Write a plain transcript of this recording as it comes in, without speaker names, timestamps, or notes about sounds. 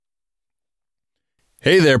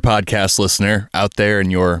Hey there, podcast listener out there in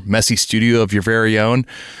your messy studio of your very own.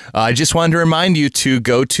 I just wanted to remind you to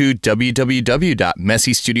go to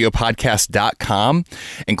www.messystudiopodcast.com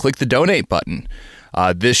and click the donate button.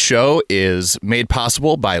 This show is made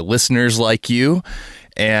possible by listeners like you,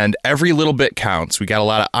 and every little bit counts. We got a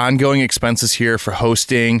lot of ongoing expenses here for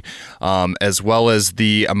hosting, as well as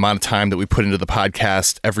the amount of time that we put into the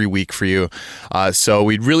podcast every week for you. So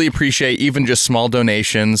we'd really appreciate even just small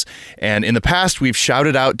donations. And in the past, we've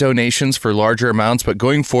shouted out donations for larger amounts, but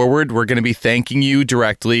going forward, we're going to be thanking you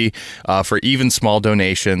directly for even small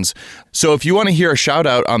donations. So if you want to hear a shout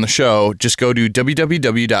out on the show, just go to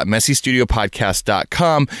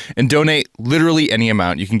www.messystudiopodcast.com and donate literally any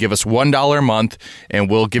amount. You can give us $1 a month, and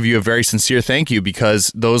we'll give you a very sincere thank you,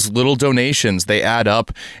 because those little donations, they add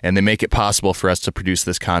up and they make it possible for us to produce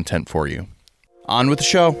this content for you. On with the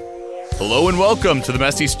show. Hello and welcome to the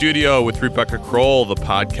Messy Studio with Rebecca Kroll, the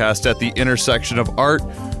podcast at the intersection of art,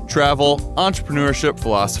 travel, entrepreneurship,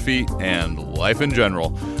 philosophy, and life in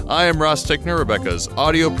general. I am Ross Tickner, Rebecca's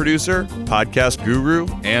audio producer, podcast guru,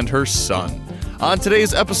 and her son. On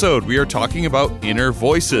today's episode, we are talking about inner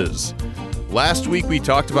voices. Last week, we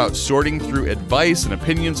talked about sorting through advice and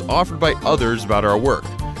opinions offered by others about our work,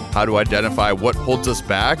 how to identify what holds us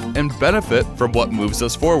back and benefit from what moves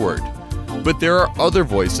us forward. But there are other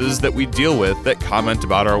voices that we deal with that comment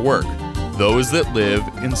about our work, those that live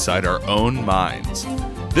inside our own minds.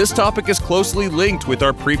 This topic is closely linked with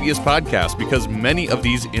our previous podcast because many of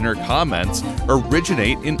these inner comments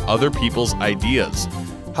originate in other people's ideas.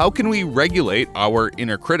 How can we regulate our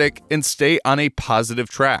inner critic and stay on a positive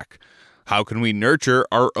track? How can we nurture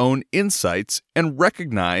our own insights and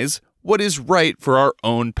recognize what is right for our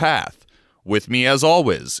own path? With me, as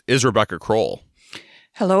always, is Rebecca Kroll.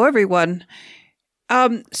 Hello, everyone.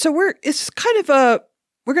 We're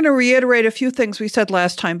going to reiterate a few things we said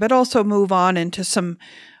last time, but also move on into some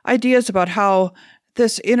ideas about how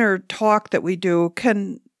this inner talk that we do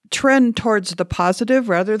can trend towards the positive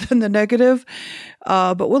rather than the negative.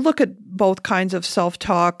 But we'll look at both kinds of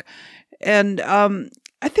self-talk. And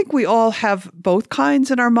I think we all have both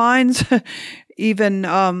kinds in our minds. Even,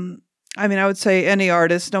 I would say any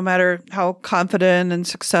artist, no matter how confident and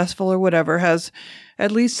successful or whatever, has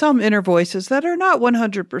at least some inner voices that are not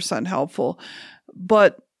 100% helpful.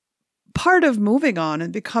 But part of moving on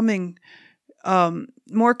and becoming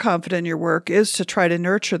more confident in your work is to try to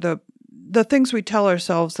nurture the things we tell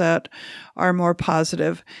ourselves that are more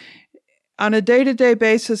positive. On a day-to-day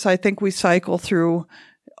basis, I think we cycle through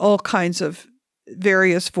all kinds of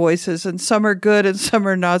various voices, and some are good and some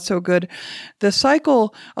are not so good. The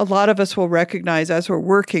cycle a lot of us will recognize as we're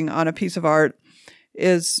working on a piece of art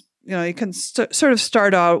is, you can sort of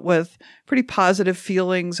start out with pretty positive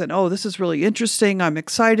feelings and, oh, this is really interesting. I'm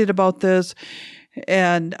excited about this.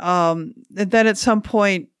 And then at some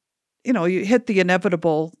point, you hit the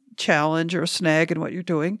inevitable challenge or snag in what you're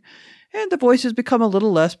doing, and the voices become a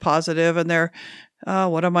little less positive, and they're,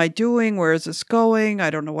 what am I doing? Where is this going?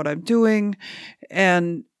 I don't know what I'm doing.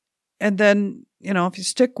 And then, if you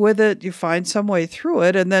stick with it, you find some way through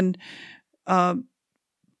it, and then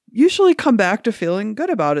usually come back to feeling good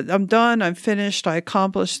about it. I'm done. I'm finished. I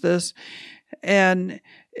accomplished this. And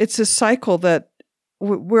it's a cycle that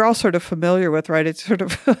we're all sort of familiar with, right? It's sort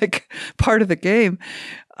of like part of the game.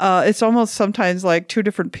 It's almost sometimes like two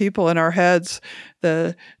different people in our heads.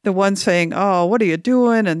 The one saying, "Oh, what are you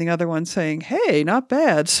doing?" and the other one saying, "Hey, not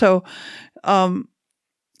bad." So, how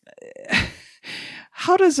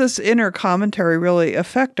does this inner commentary really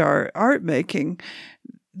affect our art making?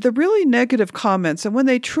 The really negative comments, and when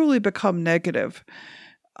they truly become negative,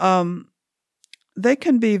 they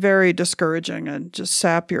can be very discouraging and just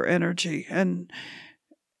sap your energy and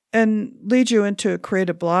lead you into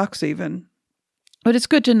creative blocks even. But it's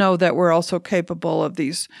good to know that we're also capable of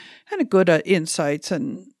these kind of good insights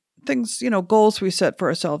and things, goals we set for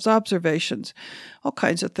ourselves, observations, all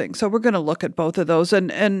kinds of things. So we're going to look at both of those.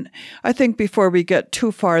 And I think before we get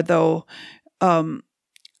too far, though, I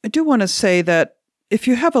do want to say that if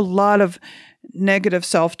you have a lot of negative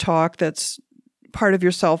self-talk that's part of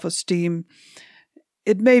your self-esteem,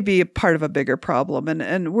 it may be a part of a bigger problem.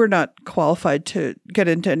 And we're not qualified to get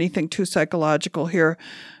into anything too psychological here.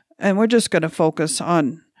 And we're just going to focus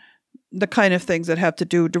on the kind of things that have to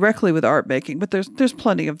do directly with art making. But there's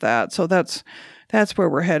plenty of that. So that's where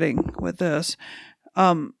we're heading with this.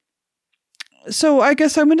 So I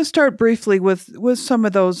guess I'm going to start briefly with some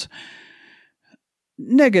of those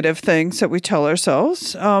negative things that we tell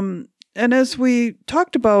ourselves. And as we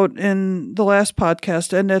talked about in the last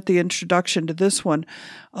podcast and at the introduction to this one,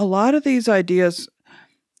 a lot of these ideas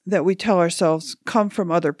that we tell ourselves come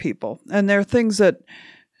from other people. And they're things that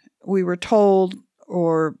we were told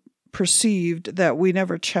or perceived that we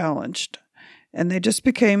never challenged, and they just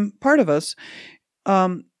became part of us.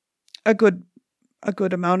 A good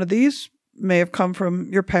amount of these may have come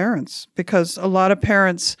from your parents, because a lot of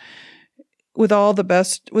parents, with all the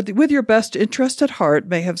best, with your best interest at heart,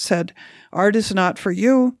 may have said, art is not for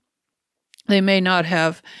you. They may not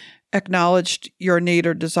have acknowledged your need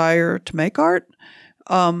or desire to make art.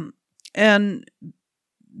 And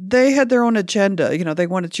they had their own agenda. They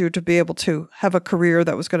wanted you to be able to have a career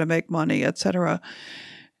that was going to make money, etc.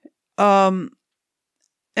 And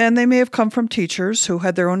they may have come from teachers who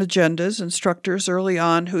had their own agendas, instructors early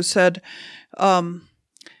on who said,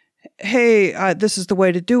 hey, this is the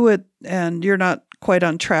way to do it, and you're not quite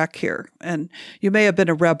on track here. And you may have been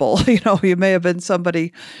a rebel, you may have been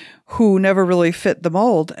somebody who never really fit the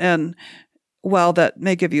mold. And while that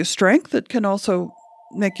may give you strength, it can also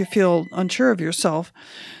make you feel unsure of yourself.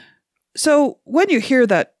 So when you hear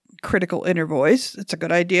that critical inner voice, it's a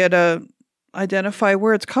good idea to identify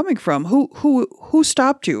where it's coming from. Who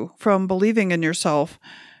stopped you from believing in yourself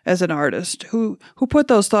as an artist? Who put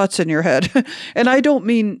those thoughts in your head? And I don't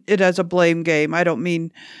mean it as a blame game. I don't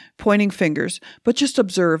mean pointing fingers, but just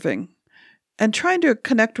observing and trying to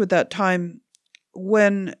connect with that time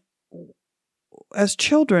when, as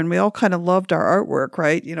children, we all kind of loved our artwork,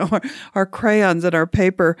 right? Our crayons and our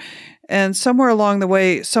paper. And somewhere along the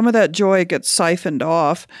way, some of that joy gets siphoned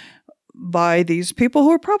off by these people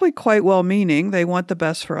who are probably quite well-meaning. They want the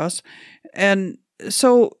best for us. And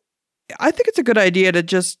so I think it's a good idea to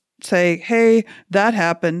just say, hey, that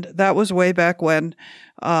happened. That was way back when.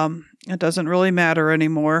 It doesn't really matter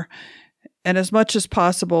anymore. And as much as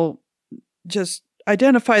possible, just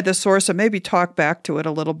identify the source and maybe talk back to it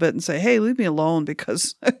a little bit and say, hey, leave me alone,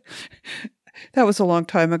 because that was a long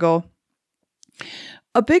time ago.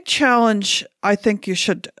 A big challenge I think you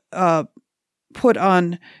should put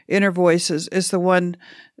on inner voices is the ones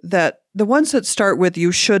that start with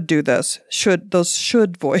 "you should do this," those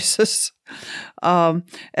should voices.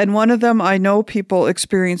 And one of them I know people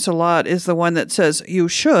experience a lot is the one that says you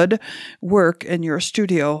should work in your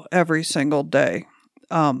studio every single day.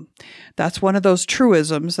 That's one of those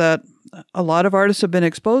truisms that a lot of artists have been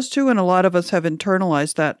exposed to, and a lot of us have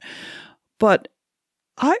internalized that. But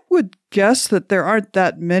I would guess that there aren't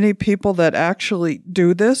that many people that actually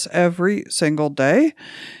do this every single day.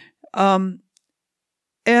 And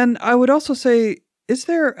I would also say, is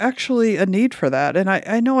there actually a need for that? And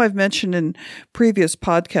I know I've mentioned in previous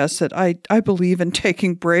podcasts that I believe in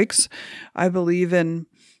taking breaks. I believe in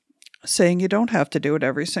saying you don't have to do it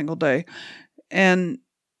every single day. And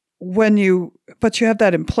but you have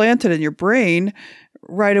that implanted in your brain,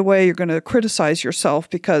 right away you're going to criticize yourself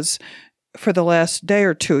because for the last day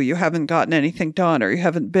or two you haven't gotten anything done, or you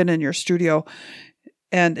haven't been in your studio.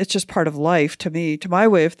 And it's just part of life to me, to my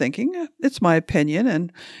way of thinking. It's my opinion.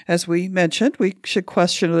 And as we mentioned, we should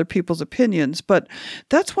question other people's opinions. But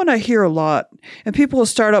that's when I hear a lot. And people will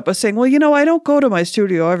start up by saying, well, I don't go to my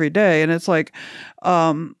studio every day. And it's like,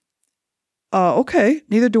 okay,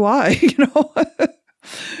 neither do I,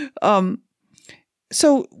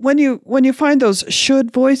 So when you find those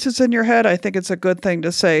should voices in your head, I think it's a good thing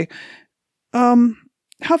to say,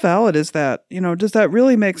 how valid is that? Does that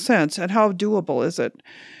really make sense? And how doable is it?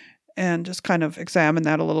 And just kind of examine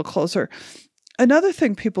that a little closer. Another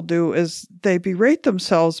thing people do is they berate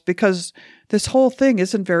themselves because this whole thing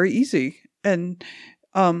isn't very easy. And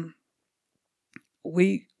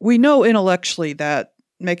we know intellectually that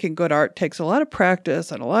making good art takes a lot of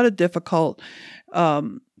practice and a lot of difficult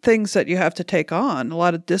things that you have to take on, a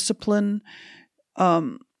lot of discipline.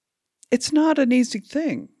 It's not an easy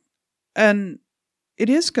thing. And it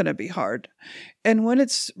is going to be hard. And when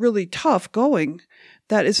it's really tough going,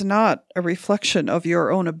 that is not a reflection of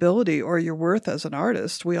your own ability or your worth as an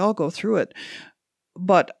artist. We all go through it.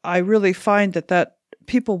 But I really find that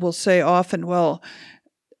people will say often, well,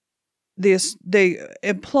 they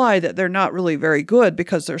imply that they're not really very good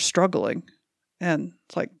because they're struggling. And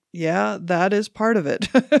it's like, yeah, that is part of it.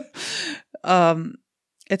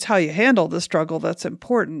 It's how you handle the struggle that's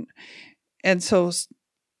important. And so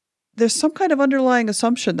there's some kind of underlying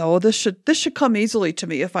assumption, though. This should come easily to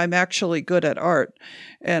me if I'm actually good at art.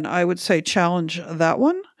 And I would say challenge that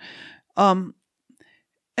one. And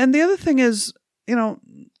the other thing is,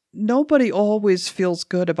 nobody always feels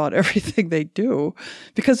good about everything they do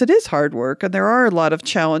because it is hard work and there are a lot of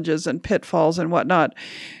challenges and pitfalls and whatnot.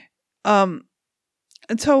 And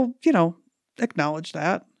so, acknowledge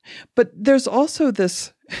that. But there's also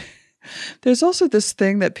this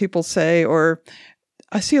thing that people say, or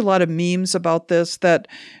I see a lot of memes about this, that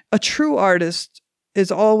a true artist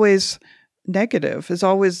is always negative, is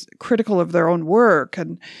always critical of their own work.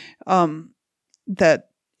 And that,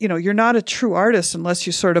 you're not a true artist unless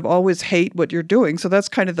you sort of always hate what you're doing. So that's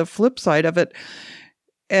kind of the flip side of it.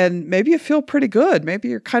 And maybe you feel pretty good. Maybe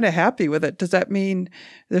you're kind of happy with it. Does that mean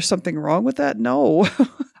there's something wrong with that? No,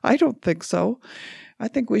 I don't think so. I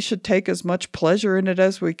think we should take as much pleasure in it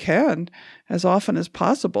as we can, as often as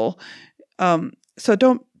possible. So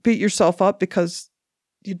don't beat yourself up because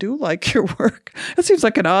you do like your work. It seems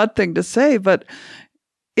like an odd thing to say, but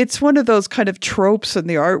it's one of those kind of tropes in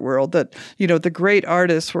the art world that, the great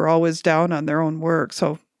artists were always down on their own work.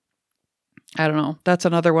 So I don't know. That's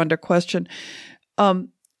another one to question.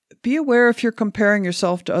 Be aware if you're comparing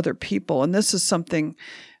yourself to other people. And this is something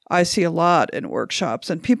I see a lot in workshops.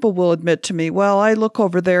 And people will admit to me, well, I look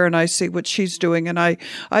over there and I see what she's doing. And I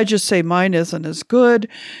just say mine isn't as good.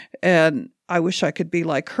 And I wish I could be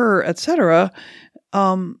like her, etc.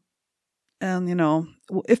 And,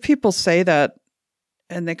 if people say that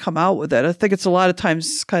and they come out with it, I think it's a lot of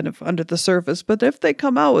times kind of under the surface. But if they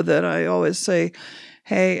come out with it, I always say,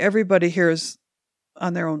 hey, everybody here is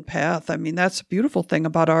on their own path. I mean, that's a beautiful thing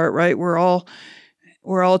about art, right? We're all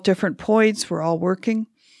at different points. We're all working.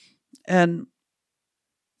 And,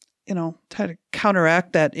 try to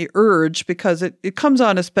counteract that urge, because it comes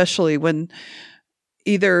on especially when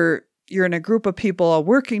either you're in a group of people all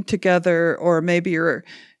working together, or maybe you're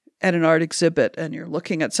at an art exhibit and you're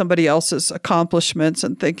looking at somebody else's accomplishments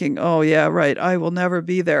and thinking, oh, yeah, right, I will never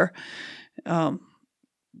be there.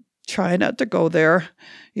 Try not to go there.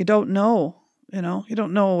 You don't know. You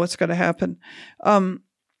don't know what's going to happen.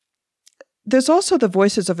 There's also the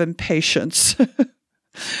voices of impatience.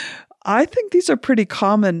 I think these are pretty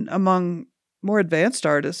common among more advanced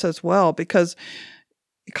artists as well, because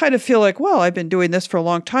you kind of feel like, well, I've been doing this for a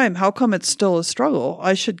long time. How come it's still a struggle?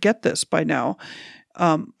 I should get this by now.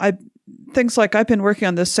 Things like, I've been working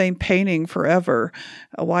on this same painting forever.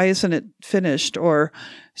 Why isn't it finished? Or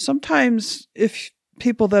sometimes if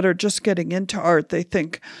people that are just getting into art, they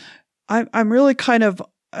think, I'm really kind of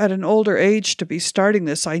at an older age to be starting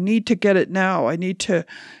this. I need to get it now. I need to,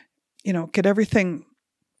 get everything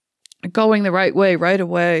going the right way, right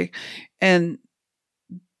away. And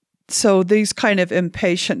so these kind of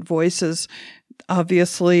impatient voices,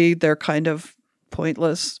 obviously, they're kind of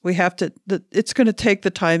pointless. It's going to take the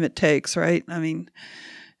time it takes, right? I mean,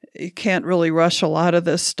 you can't really rush a lot of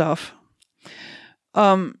this stuff.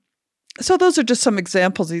 So those are just some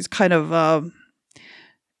examples. These kind of,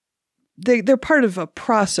 they're part of a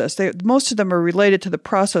process. Most of them are related to the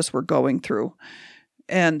process we're going through,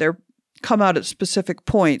 and they're come out at specific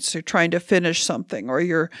points. You're trying to finish something, or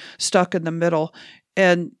you're stuck in the middle,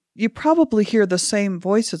 and you probably hear the same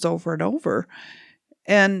voices over and over.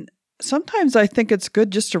 And sometimes I think it's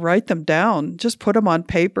good just to write them down, just put them on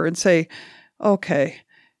paper and say, okay,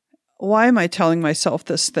 why am I telling myself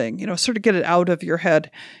this thing? Sort of get it out of your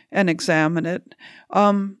head and examine it.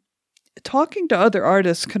 Talking to other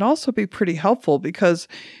artists can also be pretty helpful, because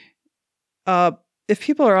if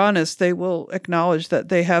people are honest, they will acknowledge that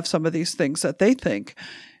they have some of these things that they think.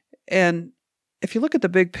 And if you look at the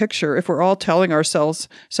big picture, if we're all telling ourselves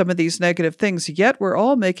some of these negative things, yet we're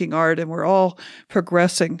all making art and we're all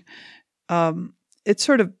progressing, it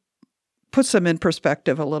sort of puts them in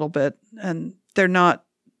perspective a little bit, and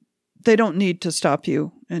they don't need to stop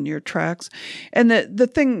you in your tracks. And the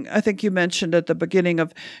thing I think you mentioned at the beginning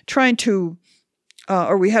of trying to,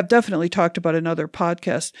 or we have definitely talked about in other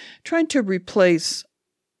podcasts, trying to replace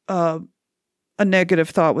a negative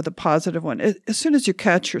thought with a positive one. As soon as you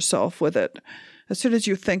catch yourself with it, as soon as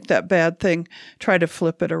you think that bad thing, try to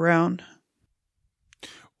flip it around.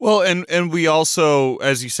 Well, and we also,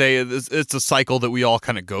 as you say, it's a cycle that we all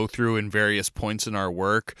kind of go through in various points in our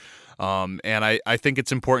work. And I think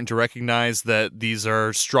it's important to recognize that these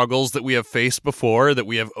are struggles that we have faced before, that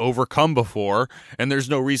we have overcome before, and there's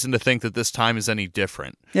no reason to think that this time is any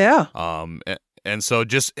different. Yeah. And so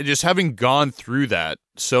just having gone through that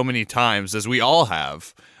so many times, as we all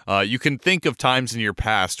have, you can think of times in your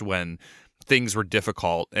past when things were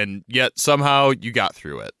difficult, and yet somehow you got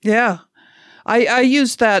through it. Yeah. I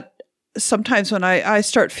use that sometimes when I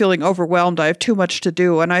start feeling overwhelmed. I have too much to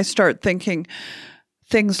do, and I start thinking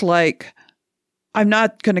things like, I'm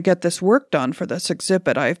not going to get this work done for this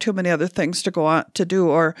exhibit. I have too many other things to go on to do,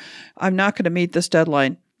 or I'm not going to meet this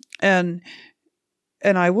deadline. And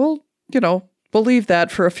I will, believe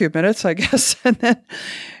that for a few minutes, I guess. And then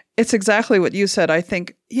it's exactly what you said. I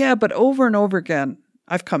think, yeah, but over and over again,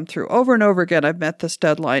 I've come through. Over and over again, I've met this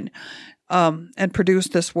deadline and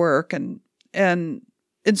produced this work. And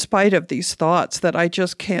in spite of these thoughts that I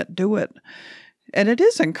just can't do it. And it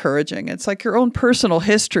is encouraging. It's like your own personal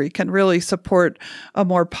history can really support a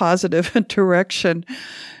more positive direction.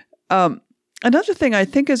 Another thing I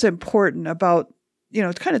think is important about,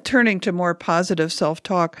 kind of turning to more positive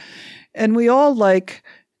self-talk, and we all like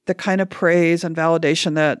the kind of praise and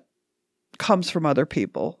validation that comes from other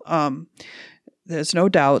people. There's no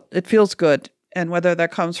doubt. It feels good. And whether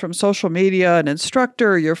that comes from social media, an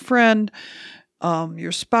instructor, your friend,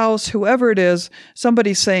 your spouse, whoever it is,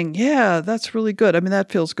 somebody saying, yeah, that's really good. I mean,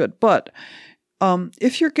 that feels good. But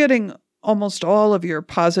if you're getting almost all of your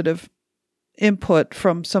positive input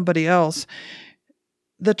from somebody else,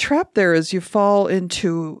 the trap there is you fall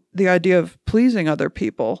into the idea of pleasing other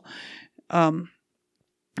people.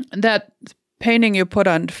 That painting you put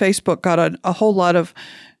on Facebook got a whole lot of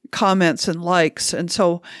comments and likes. And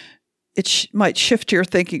so it might shift your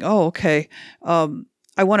thinking, oh, okay,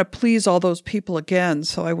 I want to please all those people again,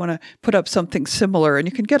 so I want to put up something similar. And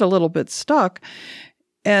you can get a little bit stuck.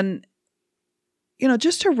 And,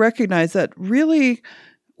 just to recognize that really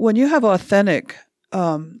when you have authentic,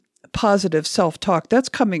 positive self-talk, that's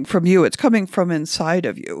coming from you. It's coming from inside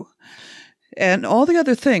of you. And all the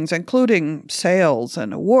other things, including sales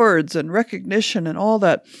and awards and recognition and all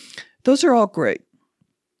that, those are all great.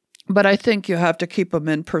 But I think you have to keep them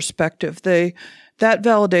in perspective. That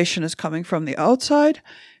validation is coming from the outside,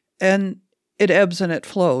 and it ebbs and it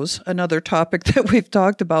flows, another topic that we've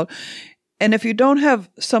talked about. And if you don't have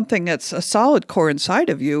something that's a solid core inside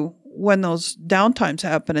of you, when those downtimes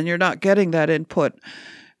happen and you're not getting that input,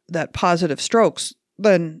 that positive strokes,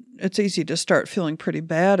 then it's easy to start feeling pretty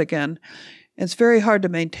bad again. It's very hard to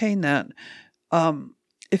maintain that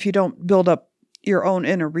if you don't build up your own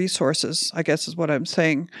inner resources, I guess is what I'm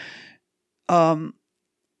saying.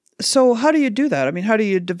 So how do you do that? I mean, how do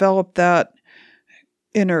you develop that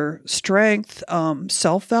inner strength,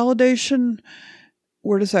 self-validation?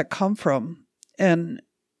 Where does that come from? And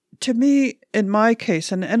to me, in my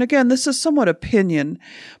case, and again, this is somewhat opinion,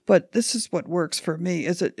 but this is what works for me,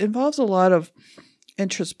 is it involves a lot of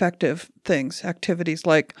introspective things, activities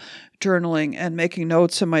like journaling and making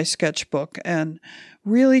notes in my sketchbook and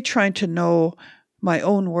really trying to know my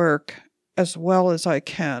own work as well as I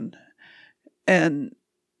can. And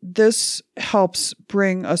this helps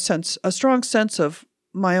bring a strong sense of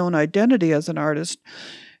my own identity as an artist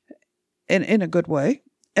in a good way.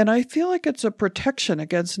 And I feel like it's a protection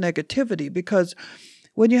against negativity, because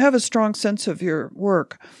when you have a strong sense of your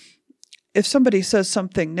work, if somebody says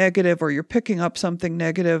something negative or you're picking up something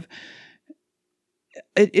negative,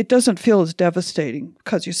 it doesn't feel as devastating,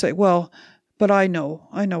 because you say, well, but I know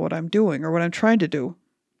what I'm doing or what I'm trying to do.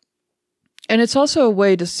 And it's also a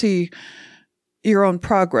way to see your own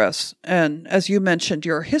progress. And as you mentioned,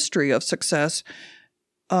 your history of success,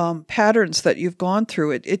 patterns that you've gone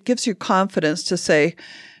through, it gives you confidence to say,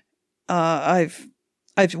 I've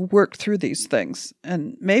worked through these things.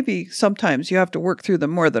 And maybe sometimes you have to work through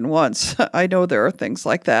them more than once. I know there are things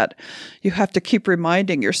like that. You have to keep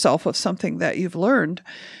reminding yourself of something that you've learned,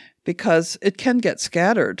 because it can get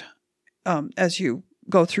scattered as you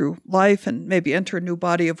go through life and maybe enter a new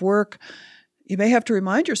body of work. You may have to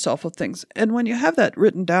remind yourself of things. And when you have that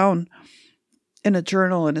written down in a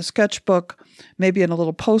journal, in a sketchbook, maybe in a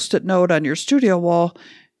little Post-it note on your studio wall,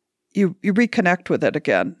 you reconnect with it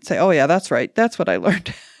again. Say, oh yeah, that's right. That's what I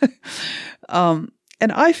learned. And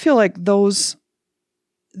I feel like those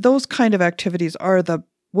kind of activities are the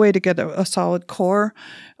way to get a solid core.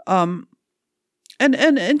 And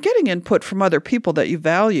getting input from other people that you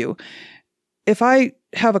value. If I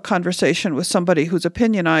have a conversation with somebody whose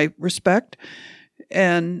opinion I respect,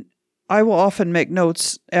 and I will often make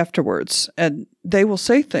notes afterwards, and they will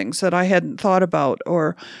say things that I hadn't thought about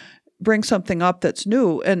or bring something up that's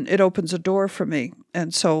new, and it opens a door for me.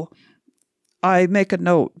 And so I make a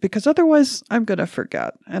note, because otherwise I'm going to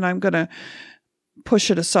forget and I'm going to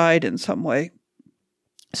push it aside in some way.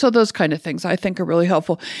 So those kind of things I think are really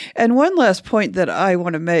helpful. And one last point that I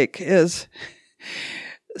want to make is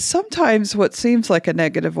sometimes what seems like a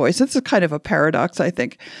negative voice, this is kind of a paradox, I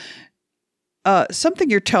think. Something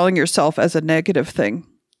you're telling yourself as a negative thing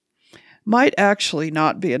might actually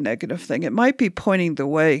not be a negative thing. It might be pointing the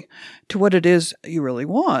way to what it is you really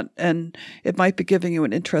want, and it might be giving you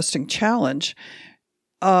an interesting challenge.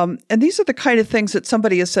 And these are the kind of things that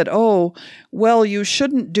somebody has said, oh, well, you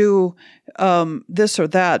shouldn't do this or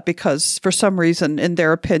that because for some reason, in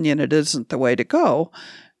their opinion, it isn't the way to go.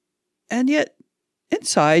 And yet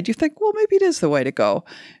inside you think, well, maybe it is the way to go.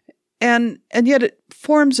 And yet it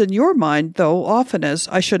forms in your mind, though, often as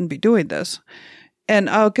I shouldn't be doing this. And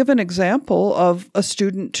I'll give an example of a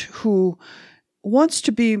student who wants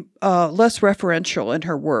to be less referential in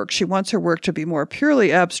her work. She wants her work to be more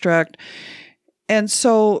purely abstract. And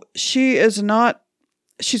so she's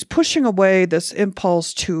pushing away this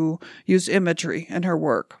impulse to use imagery in her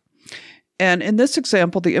work. And in this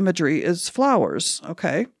example, the imagery is flowers,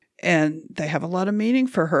 okay? And they have a lot of meaning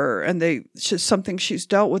for her, and it's just something she's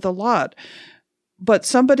dealt with a lot. But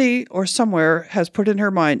somebody or somewhere has put in her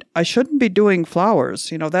mind, I shouldn't be doing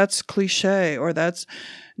flowers. That's cliche, or that's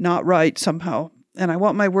not right somehow. And I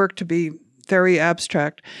want my work to be very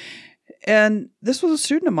abstract. And this was a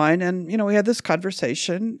student of mine, and, we had this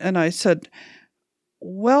conversation, and I said,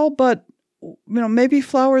 well, but, maybe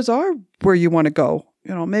flowers are where you want to go.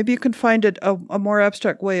 Maybe you can find it a more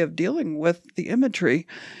abstract way of dealing with the imagery.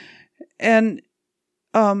 And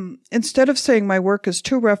instead of saying my work is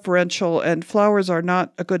too referential and flowers are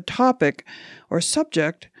not a good topic or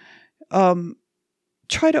subject,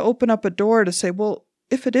 try to open up a door to say, well,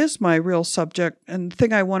 if it is my real subject and the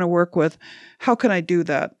thing I want to work with, how can I do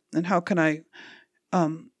that? And how can I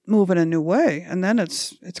move in a new way? And then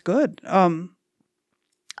it's good.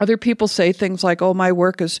 Other people say things like, oh, my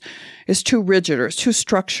work is too rigid, or it's too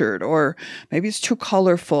structured, or maybe it's too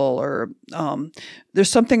colorful, or there's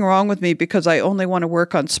something wrong with me because I only want to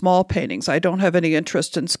work on small paintings. I don't have any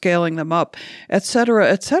interest in scaling them up, et cetera,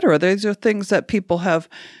 et cetera. These are things that people have,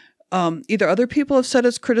 either other people have said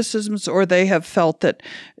as criticisms, or they have felt that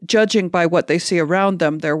judging by what they see around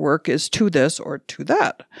them, their work is to this or to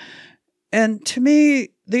that. And to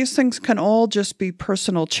me, these things can all just be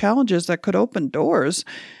personal challenges that could open doors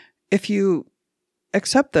if you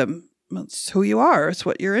accept them. It's who you are. It's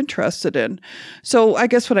what you're interested in. So I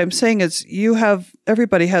guess what I'm saying is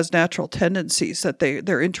everybody has natural tendencies that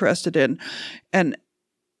they're interested in. And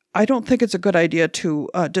I don't think it's a good idea to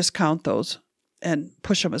discount those and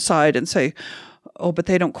push them aside and say, oh, but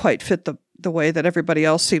they don't quite fit the way that everybody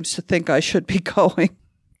else seems to think I should be going.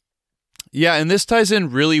 Yeah, and this ties in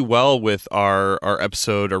really well with our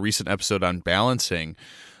recent episode on balancing.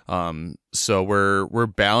 So we're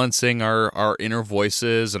balancing our inner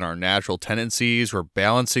voices and our natural tendencies. We're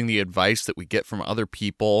balancing the advice that we get from other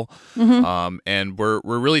people, and we're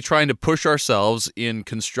really trying to push ourselves in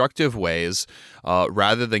constructive ways,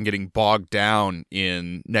 rather than getting bogged down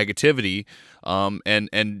in negativity,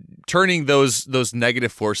 and turning those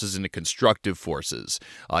negative forces into constructive forces,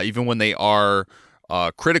 even when they are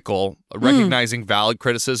critical, recognizing valid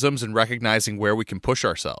criticisms and recognizing where we can push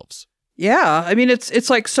ourselves. Yeah. I mean, it's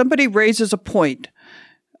like somebody raises a point.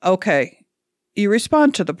 Okay. You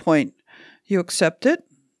respond to the point. You accept it.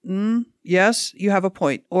 Yes, you have a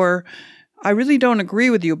point. Or I really don't agree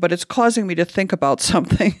with you, but it's causing me to think about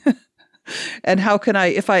something. And how can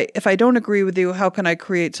if I don't agree with you, how can I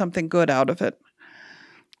create something good out of it?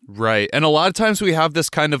 Right. And a lot of times we have this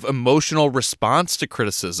kind of emotional response to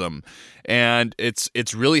criticism, and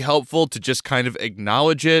it's really helpful to just kind of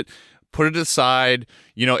acknowledge it, put it aside.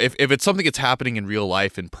 If it's something that's happening in real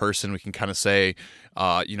life in person, we can kind of say,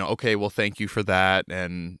 okay, well, thank you for that.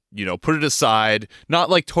 And, put it aside, not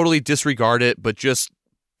like totally disregard it, but just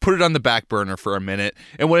put it on the back burner for a minute.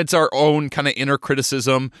 And when it's our own kind of inner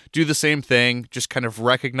criticism, do the same thing, just kind of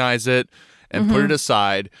recognize it and put it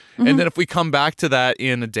aside. And then if we come back to that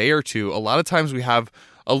in a day or two, a lot of times we have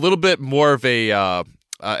a little bit more of an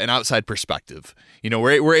outside perspective.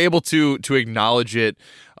 We're able to acknowledge it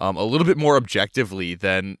a little bit more objectively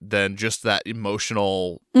than just that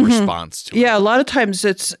emotional response to it. Yeah, a lot of times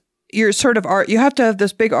you have to have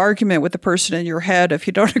this big argument with the person in your head if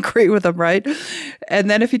you don't agree with them, right? And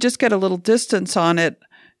then if you just get a little distance on it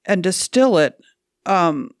and distill it,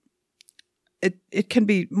 it can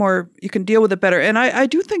be more, you can deal with it better. And I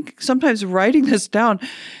do think sometimes writing this down,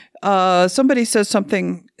 somebody says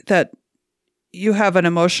something that you have an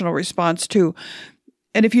emotional response to,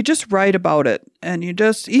 and if you just write about it and you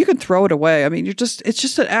can throw it away. I mean, it's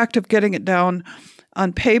just an act of getting it down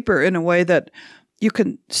on paper in a way that you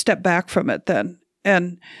can step back from it then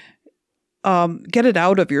and get it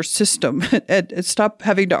out of your system and stop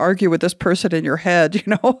having to argue with this person in your head,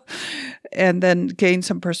 and then gain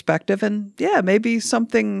some perspective. And yeah, maybe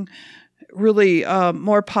something really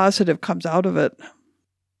more positive comes out of it.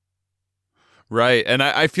 Right. And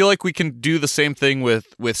I feel like we can do the same thing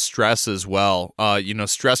with stress as well.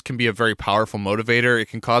 Stress can be a very powerful motivator. It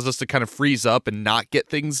can cause us to kind of freeze up and not get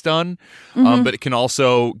things done. But it can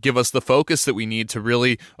also give us the focus that we need to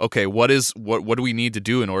really, okay, what do we need to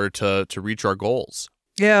do in order to reach our goals?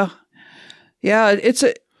 Yeah. Yeah.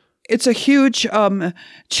 It's a huge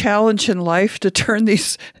challenge in life to turn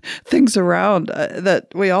these things around that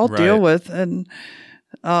we all deal with. And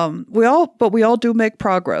we all do make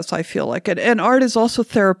progress, I feel like. And art is also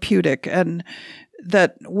therapeutic, and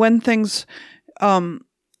that when things,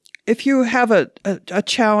 if you have a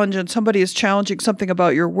challenge and somebody is challenging something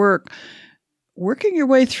about your work, working your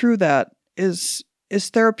way through that is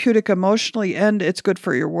therapeutic emotionally, and it's good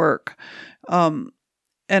for your work.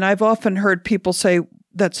 And I've often heard people say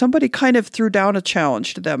that somebody kind of threw down a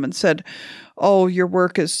challenge to them and said, oh,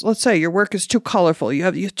 let's say your work is too colorful. You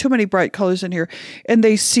have too many bright colors in here. And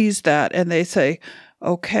they seize that and they say,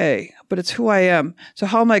 okay, but it's who I am. So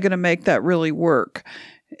how am I going to make that really work?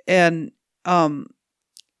 And the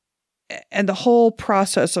whole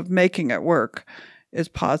process of making it work is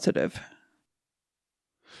positive.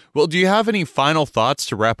 Well, do you have any final thoughts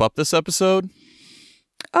to wrap up this episode?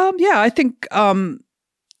 Yeah, I think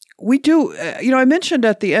we do. I mentioned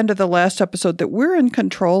at the end of the last episode that we're in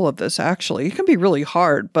control of this, actually. It can be really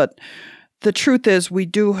hard, but the truth is we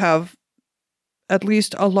do have at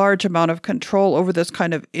least a large amount of control over this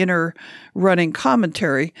kind of inner running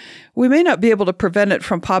commentary. We may not be able to prevent it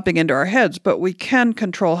from popping into our heads, but we can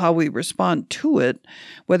control how we respond to it,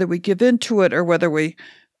 whether we give in to it or whether we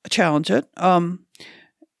challenge it.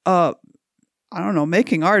 I don't know,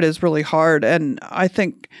 making art is really hard. And I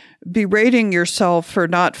think berating yourself for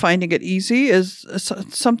not finding it easy is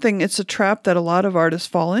something, it's a trap that a lot of artists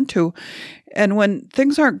fall into. And when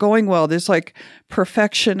things aren't going well, there's like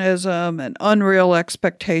perfectionism and unreal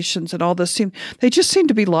expectations and all this they just seem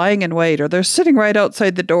to be lying in wait, or they're sitting right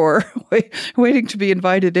outside the door waiting to be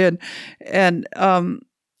invited in. And,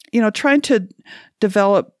 trying to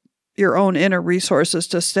develop your own inner resources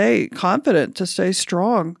to stay confident, to stay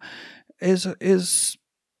strong is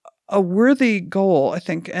a worthy goal, I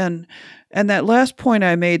think. And that last point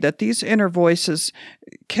I made, that these inner voices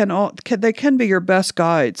can be your best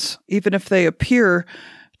guides, even if they appear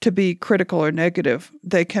to be critical or negative.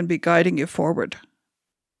 They can be guiding you forward.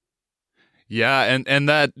 Yeah, and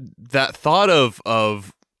that thought of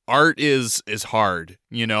art is hard.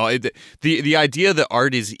 The idea that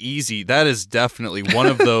art is easy, that is definitely one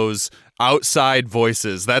of those outside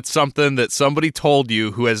voices. That's something that somebody told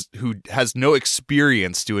you who has no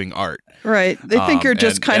experience doing art. Right. They think you're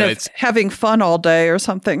just kind of having fun all day or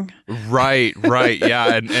something. Right.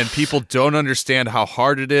 Yeah. And people don't understand how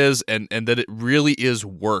hard it is and that it really is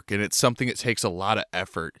work, and it's something that takes a lot of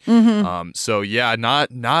effort. Mm-hmm. So yeah,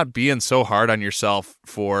 not being so hard on yourself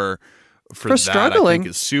for that, struggling, I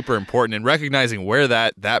think is super important, and recognizing where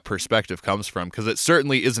that perspective comes from, because it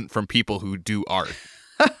certainly isn't from people who do art.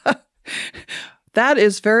 That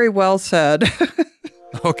is very well said.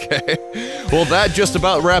 Okay. Well, that just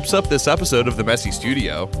about wraps up this episode of The Messy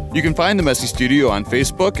Studio. You can find The Messy Studio on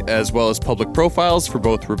Facebook, as well as public profiles for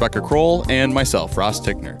both Rebecca Kroll and myself, Ross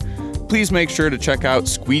Tickner. Please make sure to check out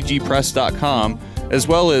squeegeepress.com, as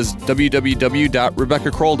well as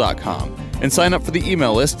www.rebeccakroll.com, and sign up for the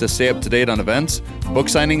email list to stay up to date on events, book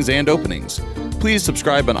signings, and openings. Please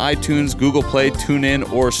subscribe on iTunes, Google Play,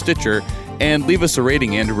 TuneIn, or Stitcher, and leave us a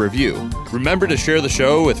rating and a review. Remember to share the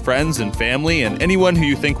show with friends and family and anyone who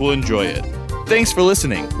you think will enjoy it. Thanks for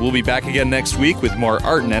listening. We'll be back again next week with more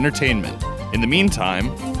art and entertainment. In the meantime,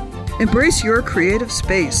 embrace your creative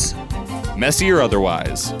space, messy or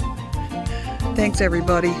otherwise. Thanks,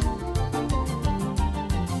 everybody.